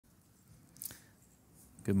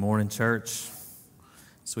Good morning, church.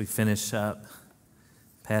 As we finish up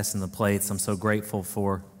passing the plates, I'm so grateful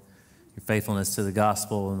for your faithfulness to the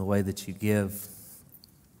gospel and the way that you give.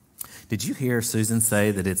 Did you hear Susan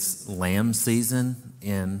say that it's lamb season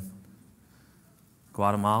in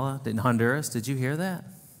Guatemala, in Honduras? Did you hear that?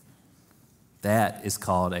 That is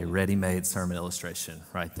called a ready-made sermon illustration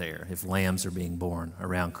right there, if lambs are being born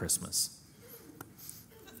around Christmas.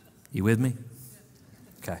 You with me?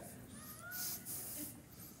 Okay.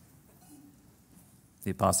 The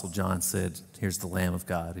Apostle John said, here's the Lamb of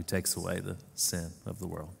God who takes away the sin of the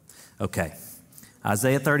world. Okay,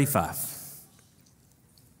 Isaiah 35.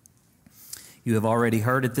 You have already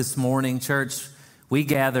heard it this morning, church. We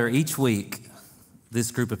gather each week, this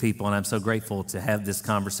group of people, and I'm so grateful to have this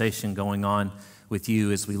conversation going on with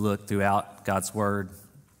you as we look throughout God's Word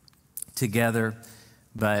together.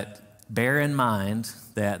 But bear in mind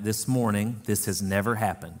that this morning, this has never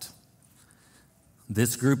happened.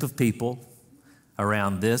 This group of people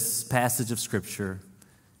around this passage of Scripture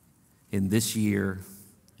in this year,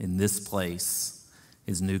 in this place,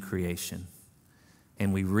 is new creation.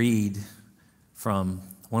 And we read from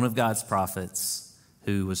one of God's prophets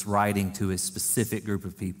who was writing to a specific group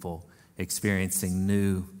of people experiencing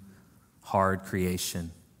new, hard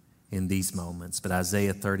creation in these moments. But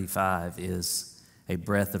Isaiah 35 is a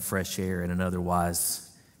breath of fresh air in an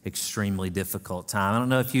otherwise extremely difficult time. I don't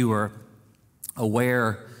know if you were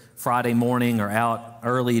aware Friday morning or out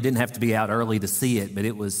early. You didn't have to be out early to see it, but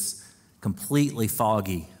it was completely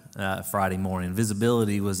foggy Friday morning.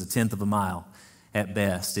 Visibility was 1/10 of a mile at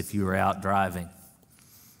best if you were out driving.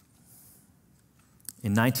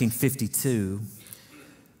 In 1952,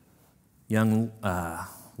 a young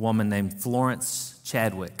woman named Florence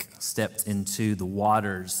Chadwick stepped into the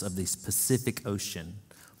waters of the Pacific Ocean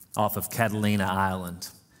off of Catalina Island,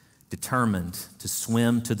 determined to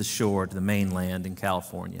swim to the shore, to the mainland in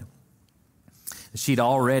California. She'd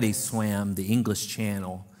already swam the English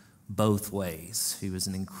Channel both ways. She was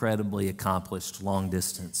an incredibly accomplished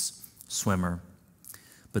long-distance swimmer.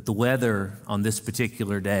 But the weather on this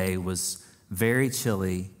particular day was very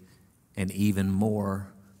chilly and even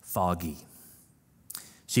more foggy.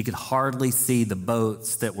 She could hardly see the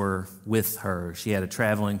boats that were with her. She had a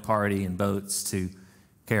traveling party and boats to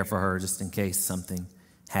care for her just in case something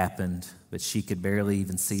happened, but she could barely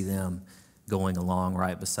even see them going along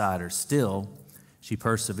right beside her. Still, she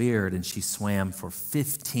persevered and she swam for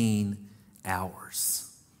 15 hours.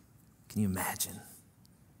 Can you imagine?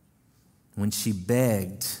 When she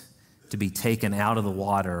begged to be taken out of the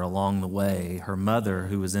water along the way, her mother,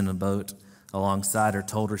 who was in a boat alongside her,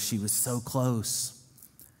 told her she was so close,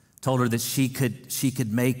 told her that she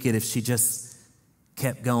could make it if she just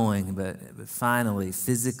kept going, but finally,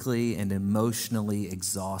 physically and emotionally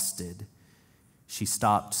exhausted, she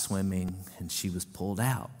stopped swimming and she was pulled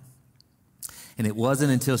out. And it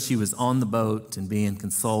wasn't until she was on the boat and being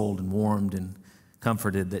consoled and warmed and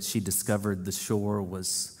comforted that she discovered the shore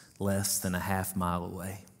was less than a half mile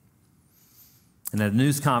away. And at a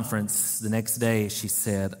news conference the next day, she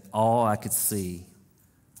said, all I could see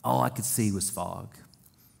was fog.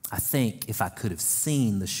 I think if I could have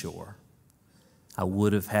seen the shore, I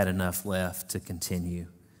would have had enough left to continue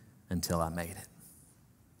until I made it.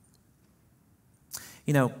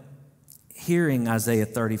 You know, hearing Isaiah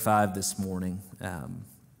 35 this morning,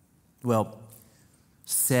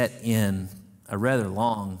 set in a rather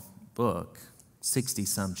long book,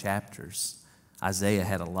 60-some chapters, Isaiah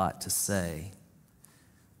had a lot to say.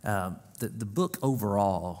 The book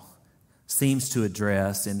overall seems to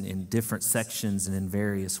address in different sections and in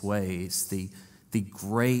various ways the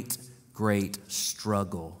great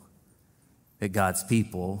struggle that God's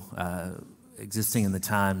people, existing in the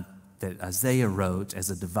time that Isaiah wrote as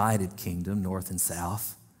a divided kingdom, north and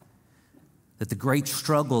south, that the great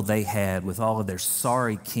struggle they had with all of their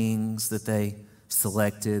sorry kings that they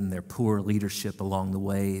selected and their poor leadership along the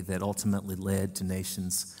way that ultimately led to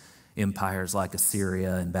nations, empires like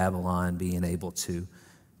Assyria and Babylon being able to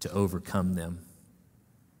overcome them.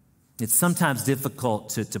 It's sometimes difficult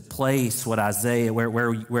to place what Isaiah,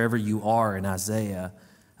 wherever you are in Isaiah,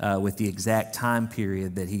 with the exact time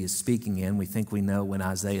period that he is speaking in. We think we know when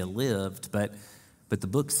Isaiah lived, but the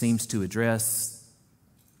book seems to address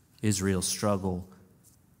Israel's struggle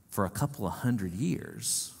for a couple of hundred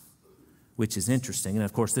years, which is interesting. And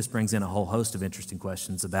of course, this brings in a whole host of interesting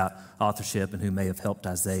questions about authorship and who may have helped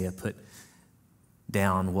Isaiah put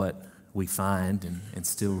down what we find and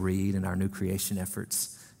still read in our new creation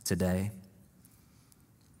efforts today.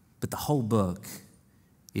 But the whole book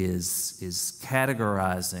is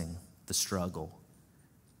categorizing the struggle,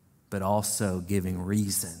 but also giving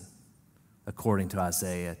reason, according to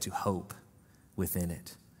Isaiah, to hope within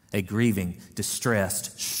it. A grieving,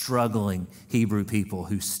 distressed, struggling Hebrew people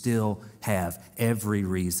who still have every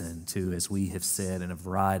reason to, as we have said in a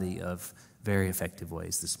variety of very effective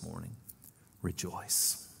ways this morning,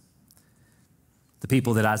 rejoice. The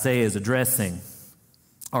people that Isaiah is addressing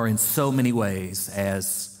are in so many ways,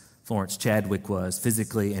 as Florence Chadwick was,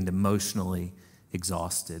 physically and emotionally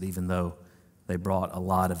exhausted, even though they brought a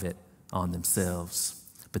lot of it on themselves.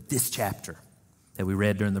 But this chapter that we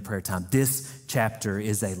read during the prayer time, this chapter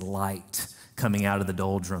is a light coming out of the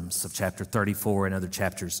doldrums of chapter 34 and other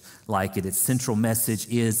chapters like it. Its central message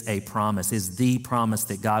is a promise, is the promise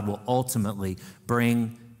that God will ultimately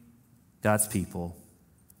bring God's people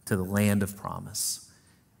to the land of promise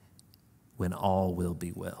when all will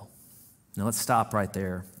be well. Now let's stop right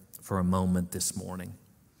there for a moment this morning,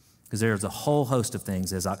 because there's a whole host of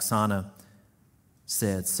things, as Oksana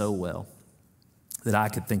said so well, that I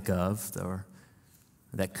could think of, or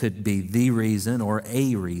that could be the reason or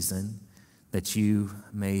a reason that you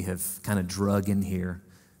may have kind of drug in here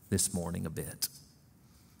this morning a bit.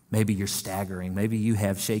 Maybe you're staggering. Maybe you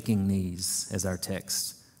have shaking knees, as our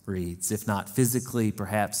text reads. If not physically,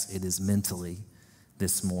 perhaps it is mentally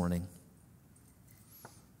this morning.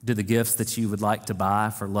 Do the gifts that you would like to buy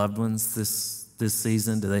for loved ones this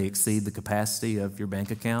season, do they exceed the capacity of your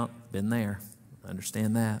bank account? Been there.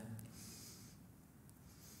 Understand that.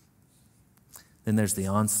 Then there's the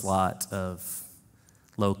onslaught of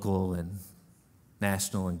local and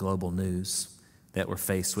national and global news that we're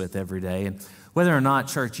faced with every day. And whether or not,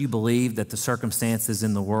 church, you believe that the circumstances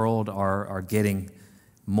in the world are getting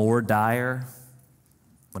more dire,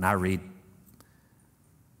 when I read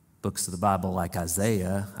books of the Bible like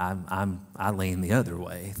Isaiah, I lean the other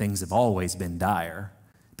way. Things have always been dire.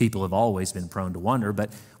 People have always been prone to wonder.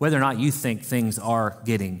 But whether or not you think things are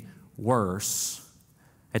getting worse,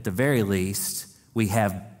 at the very least, we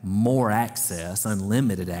have more access,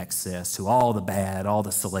 unlimited access to all the bad, all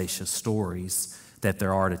the salacious stories that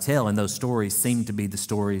there are to tell. And those stories seem to be the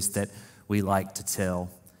stories that we like to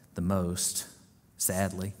tell the most,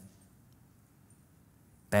 sadly.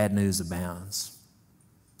 Bad news abounds.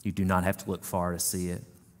 You do not have to look far to see it.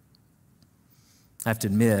 I have to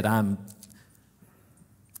admit, I'm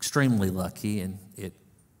extremely lucky, and it,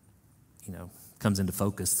 comes into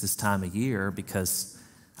focus this time of year because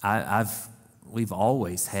we've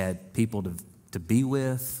always had people to be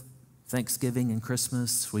with, Thanksgiving and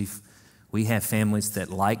Christmas. We have families that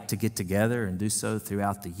like to get together and do so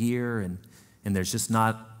throughout the year, and there's just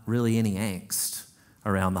not really any angst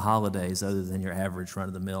around the holidays other than your average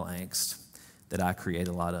run-of-the-mill angst that I create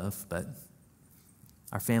a lot of. But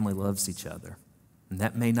our family loves each other, and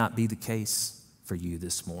that may not be the case for you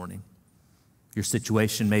this morning. Your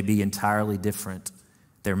situation may be entirely different.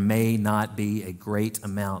 There may not be a great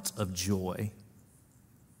amount of joy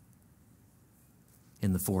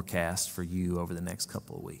in the forecast for you over the next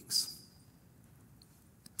couple of weeks.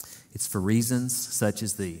 It's for reasons such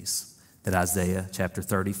as these that Isaiah chapter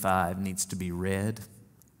 35 needs to be read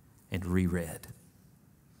and reread.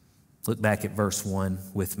 Look back at verse 1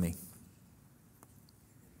 with me.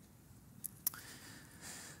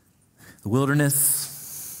 The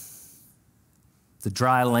wilderness, the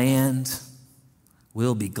dry land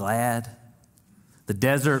will be glad. The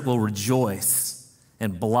desert will rejoice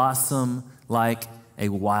and blossom like a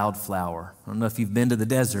wildflower. I don't know if you've been to the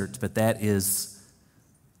desert, but that is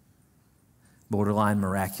borderline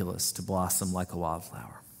miraculous, to blossom like a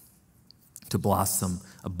wildflower, to blossom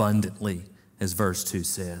abundantly, as verse 2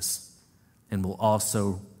 says, and will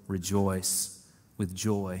also rejoice with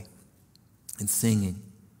joy and singing.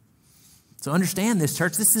 So understand this,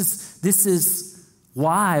 church. This is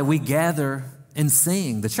why we gather and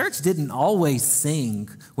sing. The church didn't always sing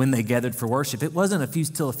when they gathered for worship. It wasn't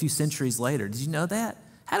till a few centuries later. Did you know that?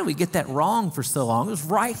 How do we get that wrong for so long? It was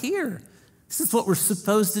right here. This is what we're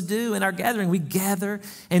supposed to do in our gathering. We gather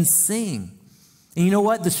and sing. And you know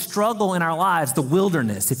what? The struggle in our lives, the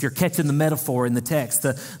wilderness, if you're catching the metaphor in the text,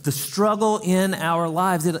 the struggle in our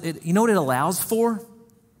lives, you know what it allows for?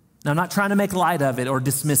 Now, I'm not trying to make light of it or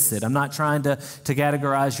dismiss it. I'm not trying to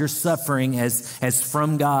categorize your suffering as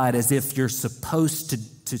from God, as if you're supposed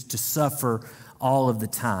to suffer all of the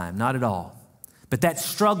time. Not at all. But that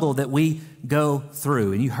struggle that we go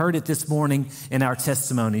through, and you heard it this morning in our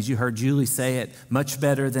testimonies. You heard Julie say it much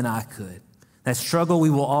better than I could. That struggle we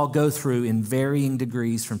will all go through in varying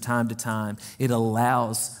degrees from time to time. It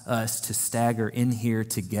allows us to stagger in here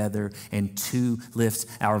together and to lift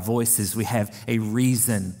our voices. We have a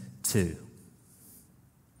reason to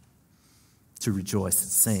rejoice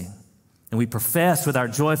and sing. And we profess with our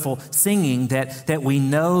joyful singing that we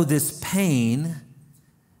know this pain,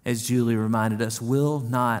 as Julie reminded us, will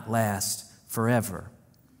not last forever.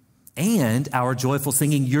 And our joyful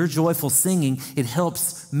singing, your joyful singing, it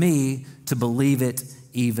helps me to believe it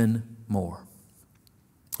even more.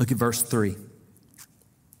 Look at verse 3.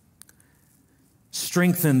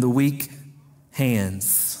 Strengthen the weak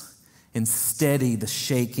hands and steady the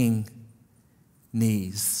shaking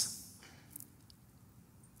knees.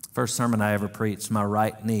 First sermon I ever preached, my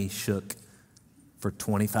right knee shook for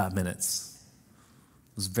 25 minutes.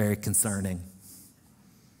 It was very concerning.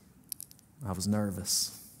 I was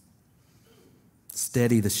nervous.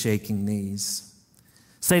 Steady the shaking knees.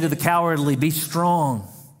 Say to the cowardly, be strong.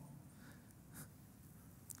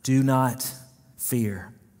 Do not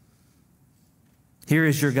fear. Here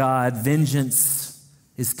is your God. Vengeance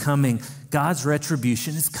is coming. God's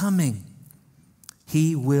retribution is coming.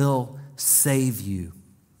 He will save you.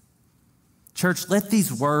 Church, let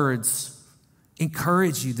these words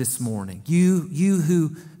encourage you this morning. You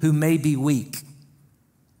who may be weak,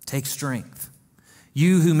 take strength.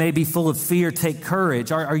 You who may be full of fear, take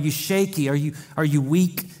courage. Are you shaky? Are you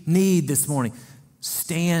weak-kneed this morning?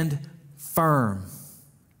 Stand firm.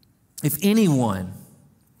 If anyone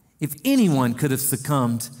could have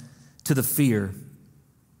succumbed to the fear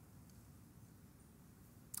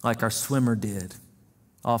like our swimmer did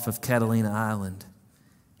off of Catalina Island,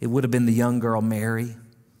 it would have been the young girl Mary,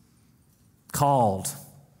 called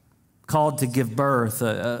to give birth,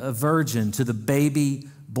 a virgin to the baby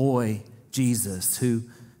boy Jesus, who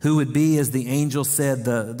would be, as the angel said,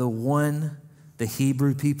 the one the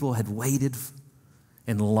Hebrew people had waited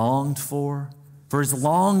and longed for as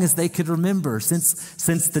long as they could remember,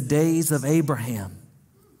 since the days of Abraham.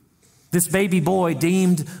 This baby boy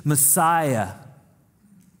deemed Messiah.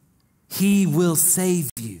 He will save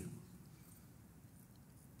you.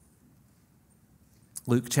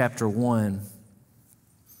 Luke chapter 1.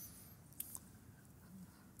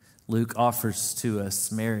 Luke offers to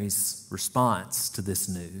us Mary's response to this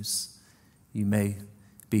news. You may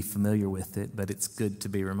be familiar with it, but it's good to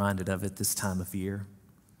be reminded of it this time of year.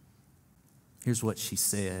 Here's what she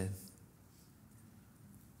said.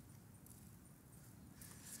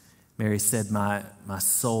 Mary said, my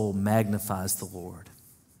soul magnifies the Lord.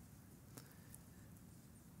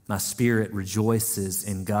 My spirit rejoices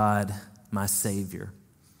in God, my Savior,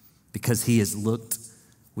 because he has looked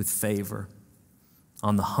with favor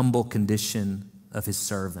on the humble condition of his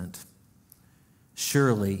servant.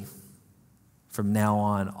 Surely, from now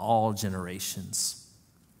on, all generations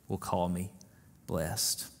will call me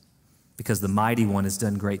blessed, because the Mighty One has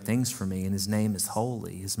done great things for me, and his name is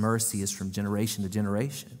holy. His mercy is from generation to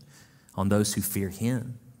generation on those who fear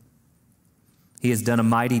him. He has done a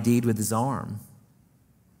mighty deed with his arm.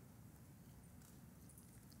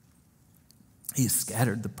 He has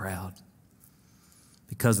scattered the proud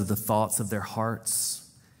because of the thoughts of their hearts.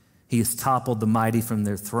 He has toppled the mighty from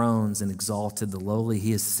their thrones and exalted the lowly.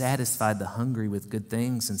 He has satisfied the hungry with good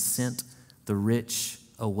things and sent the rich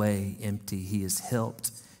away empty. He has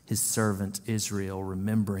helped his servant Israel,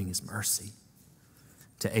 remembering his mercy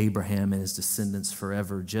to Abraham and his descendants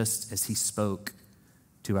forever, just as he spoke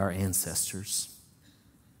to our ancestors.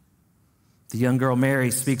 The young girl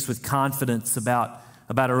Mary speaks with confidence about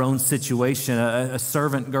her own situation, a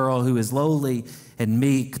servant girl who is lowly and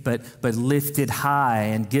meek, but lifted high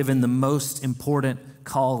and given the most important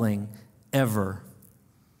calling ever.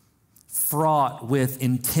 Fraught with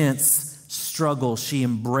intense struggle, she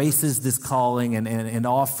embraces this calling and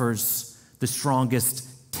offers the strongest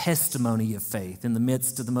testimony of faith in the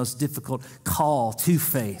midst of the most difficult call to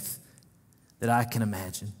faith that I can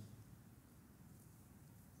imagine.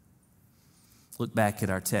 Look back at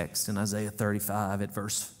our text in Isaiah 35 at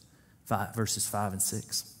verses 5 and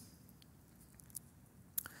 6.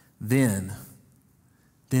 Then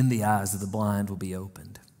the eyes of the blind will be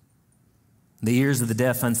opened, the ears of the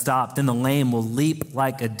deaf unstopped. Then the lame will leap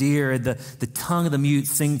like a deer. The tongue of the mute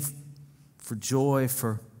sing for joy,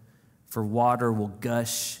 for water will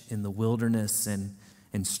gush in the wilderness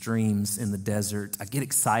and streams in the desert. I get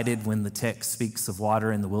excited when the text speaks of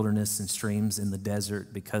water in the wilderness and streams in the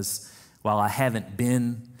desert, because while I haven't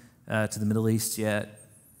been to the Middle East yet,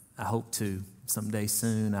 I hope to someday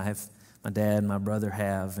soon. My dad and my brother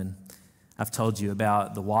have, and I've told you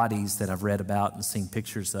about the wadis that I've read about and seen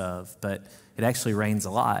pictures of, but it actually rains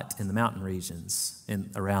a lot in the mountain regions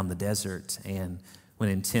around the desert. And when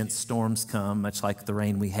intense storms come, much like the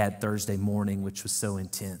rain we had Thursday morning, which was so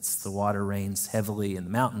intense, the water rains heavily in the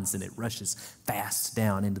mountains and it rushes fast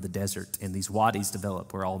down into the desert. And these wadis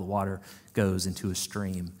develop where all the water goes into a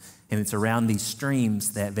stream. And it's around these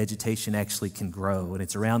streams that vegetation actually can grow. And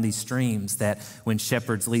it's around these streams that when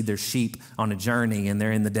shepherds lead their sheep on a journey and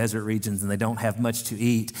they're in the desert regions and they don't have much to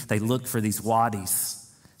eat, they look for these wadis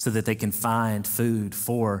so that they can find food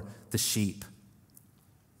for the sheep,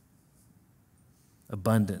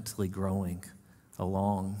 abundantly growing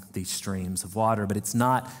along these streams of water. But it's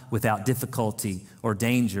not without difficulty or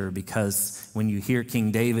danger, because when you hear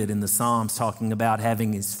King David in the Psalms talking about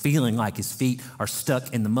feeling like his feet are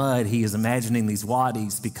stuck in the mud, he is imagining these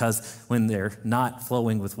wadis, because when they're not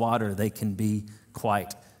flowing with water, they can be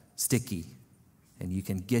quite sticky, and you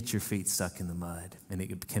can get your feet stuck in the mud, and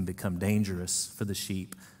it can become dangerous for the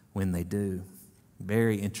sheep when they do.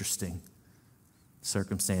 Very interesting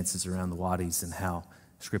circumstances around the wadis and how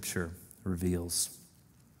Scripture reveals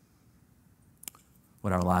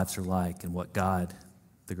what our lives are like and what God,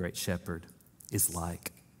 the great shepherd, is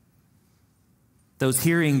like. Those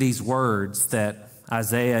hearing these words that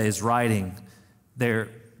Isaiah is writing, they're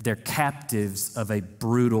captives of a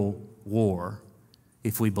brutal war,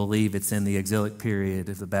 if we believe it's in the exilic period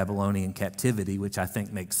of the Babylonian captivity, which I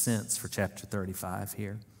think makes sense for chapter 35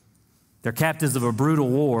 here. They're captives of a brutal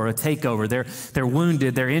war, a takeover. They're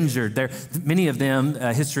wounded, they're injured. Many of them,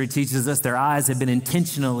 history teaches us, their eyes have been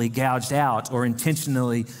intentionally gouged out or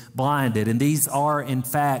intentionally blinded. And these are, in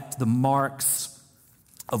fact, the marks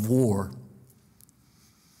of war.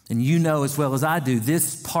 And you know as well as I do,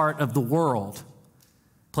 this part of the world,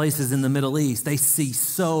 places in the Middle East, they see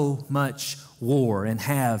so much war and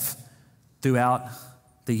have throughout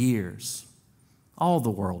the years. All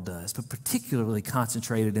the world does, but particularly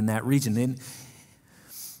concentrated in that region.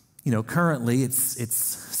 And, currently it's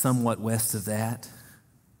somewhat west of that.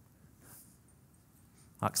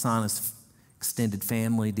 Oksana's extended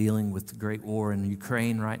family dealing with the great war in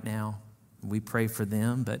Ukraine right now. We pray for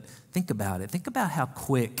them, but think about it. Think about how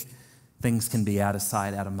quick things can be out of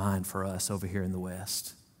sight, out of mind for us over here in the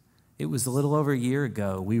West. It was a little over a year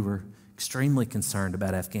ago we were extremely concerned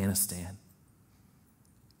about Afghanistan.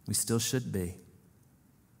 We still should be.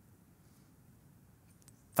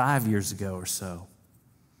 5 years ago or so,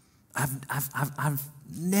 I've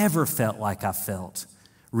never felt like I felt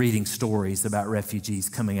reading stories about refugees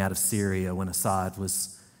coming out of Syria when Assad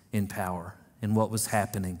was in power and what was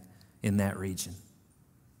happening in that region.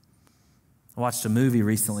 I watched a movie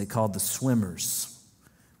recently called The Swimmers,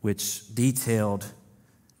 which detailed,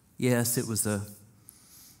 yes, it was a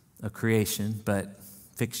creation, but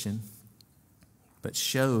fiction, but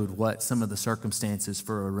showed what some of the circumstances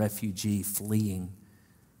for a refugee fleeing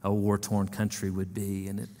a war-torn country would be,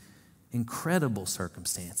 and incredible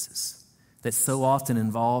circumstances that so often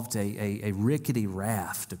involved a rickety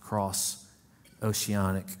raft across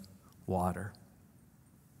oceanic water.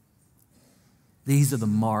 These are the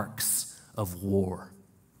marks of war,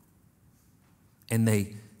 and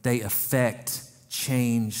they affect,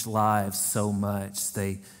 change lives so much.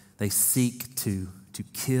 They seek to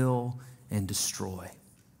kill and destroy.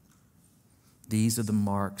 These are the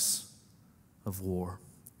marks of war.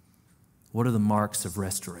 What are the marks of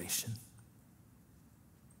restoration?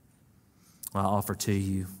 I offer to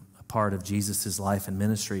you a part of Jesus' life and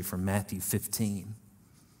ministry from Matthew 15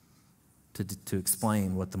 to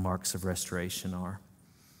explain what the marks of restoration are.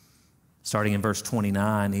 Starting in verse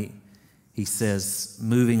 29, he says,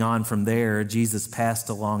 moving on from there, Jesus passed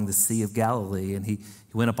along the Sea of Galilee, and he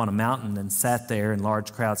went up on a mountain and sat there, and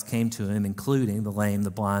large crowds came to him, including the lame, the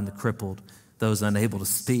blind, the crippled, those unable to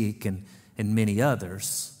speak, and many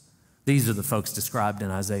others. These are the folks described in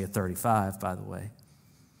Isaiah 35, by the way.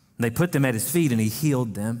 And they put them at his feet, and he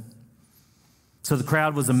healed them. So the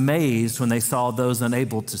crowd was amazed when they saw those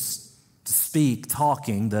unable to speak,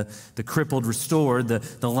 talking, the crippled restored,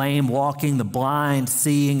 the lame walking, the blind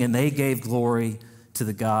seeing, and they gave glory to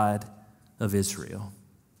the God of Israel.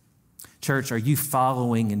 Church, are you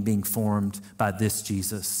following and being formed by this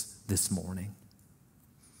Jesus this morning?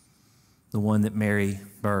 The one that Mary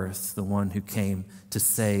birthed, the one who came to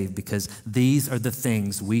save, because these are the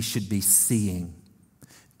things we should be seeing.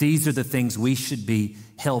 These are the things we should be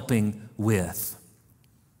helping with.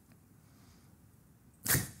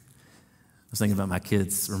 I was thinking about my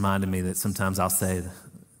kids reminding me that sometimes I'll say,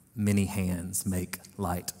 many hands make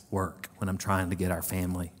light work when I'm trying to get our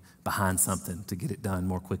family behind something to get it done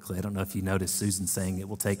more quickly. I don't know if you noticed Susan saying it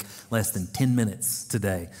will take less than 10 minutes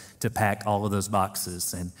today to pack all of those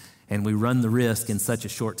boxes. And we run the risk in such a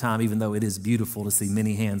short time, even though it is beautiful to see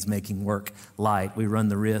many hands making work light, we run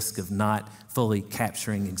the risk of not fully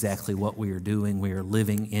capturing exactly what we are doing. We are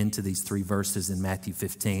living into these 3 verses in Matthew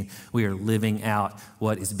 15. We are living out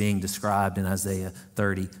what is being described in Isaiah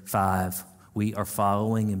 35. We are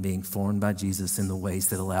following and being formed by Jesus in the ways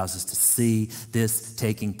that allows us to see this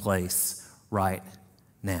taking place right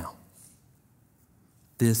now.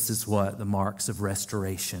 This is what the marks of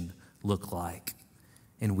restoration look like.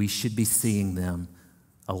 And we should be seeing them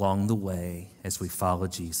along the way as we follow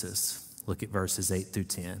Jesus. Look at verses 8 through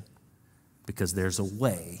 10. Because there's a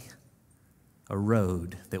way, a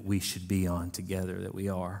road that we should be on together, that we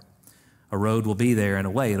are. A road will be there in a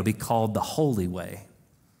way. It'll be called the holy way.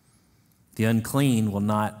 The unclean will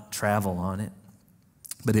not travel on it,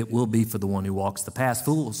 but it will be for the one who walks the path.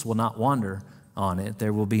 Fools will not wander on it.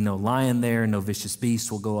 There will be no lion there, no vicious beast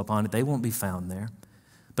will go up on it. They won't be found there.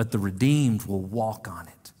 But the redeemed will walk on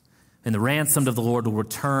it. And the ransomed of the Lord will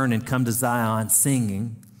return and come to Zion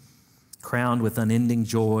singing, crowned with unending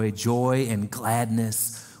joy. Joy and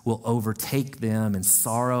gladness will overtake them, and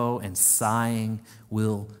sorrow and sighing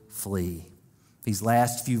will flee. These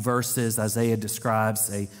last few verses, Isaiah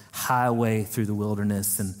describes a highway through the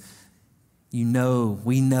wilderness, and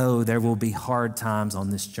we know there will be hard times on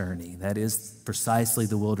this journey. That is precisely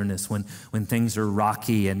the wilderness, when things are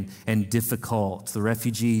rocky and difficult. The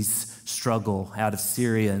refugees struggle out of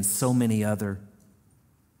Syria and so many other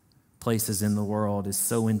places in the world is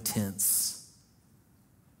so intense.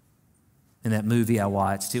 In that movie I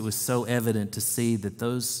watched, it was so evident to see that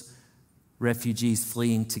those refugees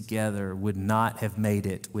fleeing together would not have made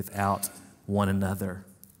it without one another.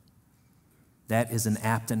 That is an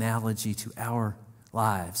apt analogy to our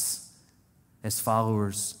lives as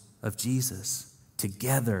followers of Jesus.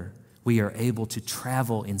 Together, we are able to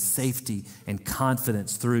travel in safety and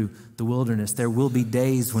confidence through the wilderness. There will be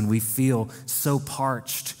days when we feel so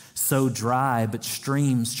parched, so dry, but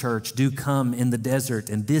streams, church, do come in the desert.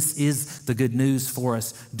 And this is the good news for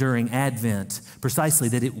us during Advent, precisely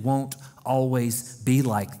that it won't always be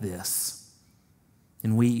like this.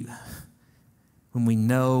 And when we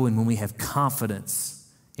know and when we have confidence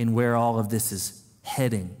in where all of this is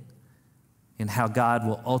heading and how God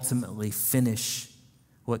will ultimately finish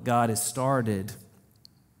what God has started,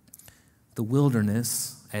 the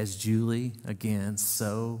wilderness, as Julie again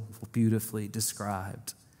so beautifully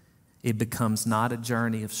described, it becomes not a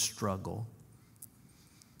journey of struggle,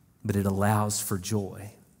 but it allows for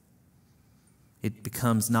joy. It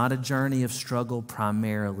becomes not a journey of struggle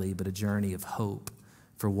primarily, but a journey of hope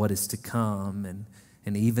for what is to come,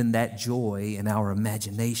 and even that joy in our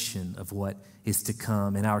imagination of what is to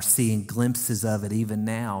come and our seeing glimpses of it even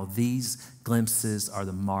now. These glimpses are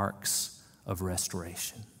the marks of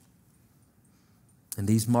restoration. And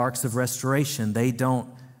these marks of restoration, they don't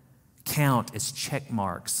count as check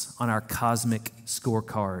marks on our cosmic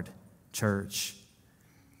scorecard, church.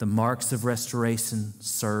 The marks of restoration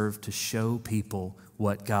serve to show people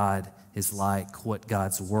what God is like, what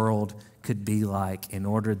God's world could be like, in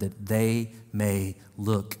order that they may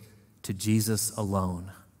look to Jesus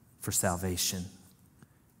alone for salvation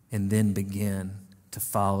and then begin to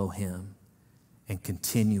follow him and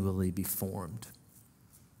continually be formed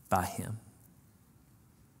by him.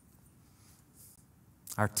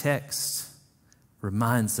 Our text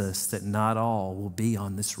reminds us that not all will be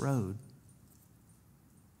on this road.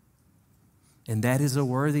 And that is a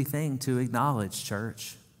worthy thing to acknowledge,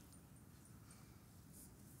 church.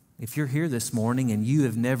 If you're here this morning and you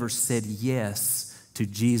have never said yes to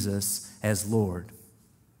Jesus as Lord,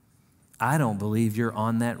 I don't believe you're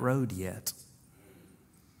on that road yet.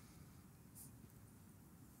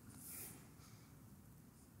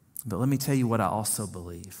 But let me tell you what I also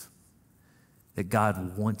believe, that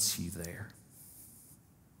God wants you there.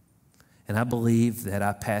 And I believe that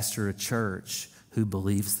I pastor a church who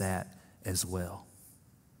believes that as well.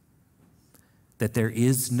 That there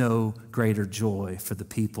is no greater joy for the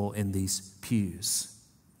people in these pews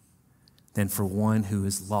than for one who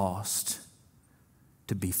is lost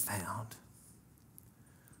to be found.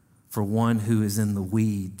 For one who is in the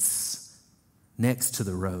weeds next to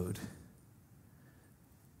the road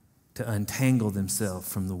to untangle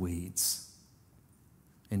themselves from the weeds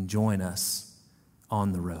and join us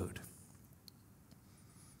on the road.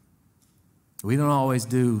 We don't always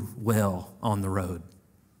do well on the road.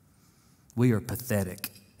 We are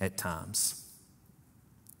pathetic at times.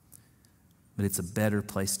 But it's a better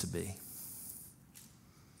place to be.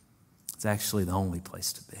 It's actually the only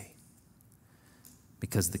place to be.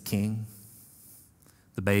 Because the King,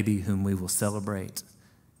 the baby whom we will celebrate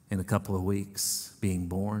in a couple of weeks being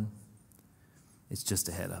born, is just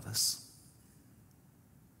ahead of us.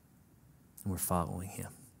 And we're following him.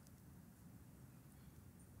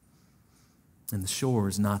 And the shore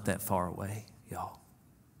is not that far away, y'all.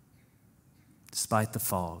 Despite the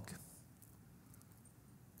fog,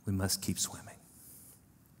 we must keep swimming.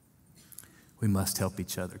 We must help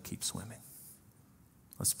each other keep swimming.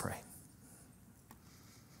 Let's pray.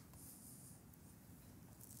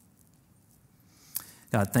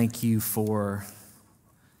 God, thank you for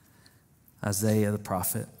Isaiah the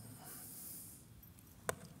prophet.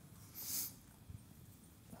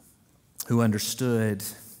 who understood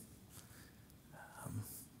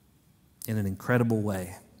in an incredible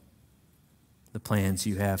way the plans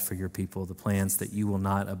you have for your people, the plans that you will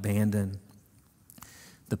not abandon,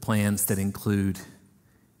 the plans that include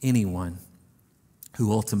anyone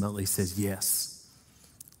who ultimately says yes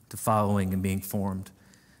to following and being formed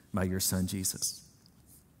by your Son, Jesus.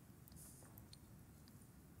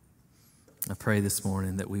 I pray this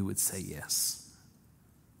morning that we would say yes,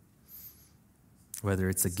 whether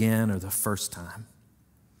it's again or the first time,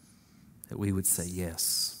 that we would say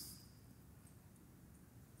yes.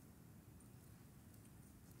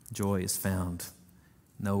 Joy is found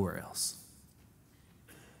nowhere else.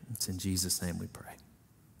 It's in Jesus' name we pray.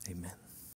 Amen.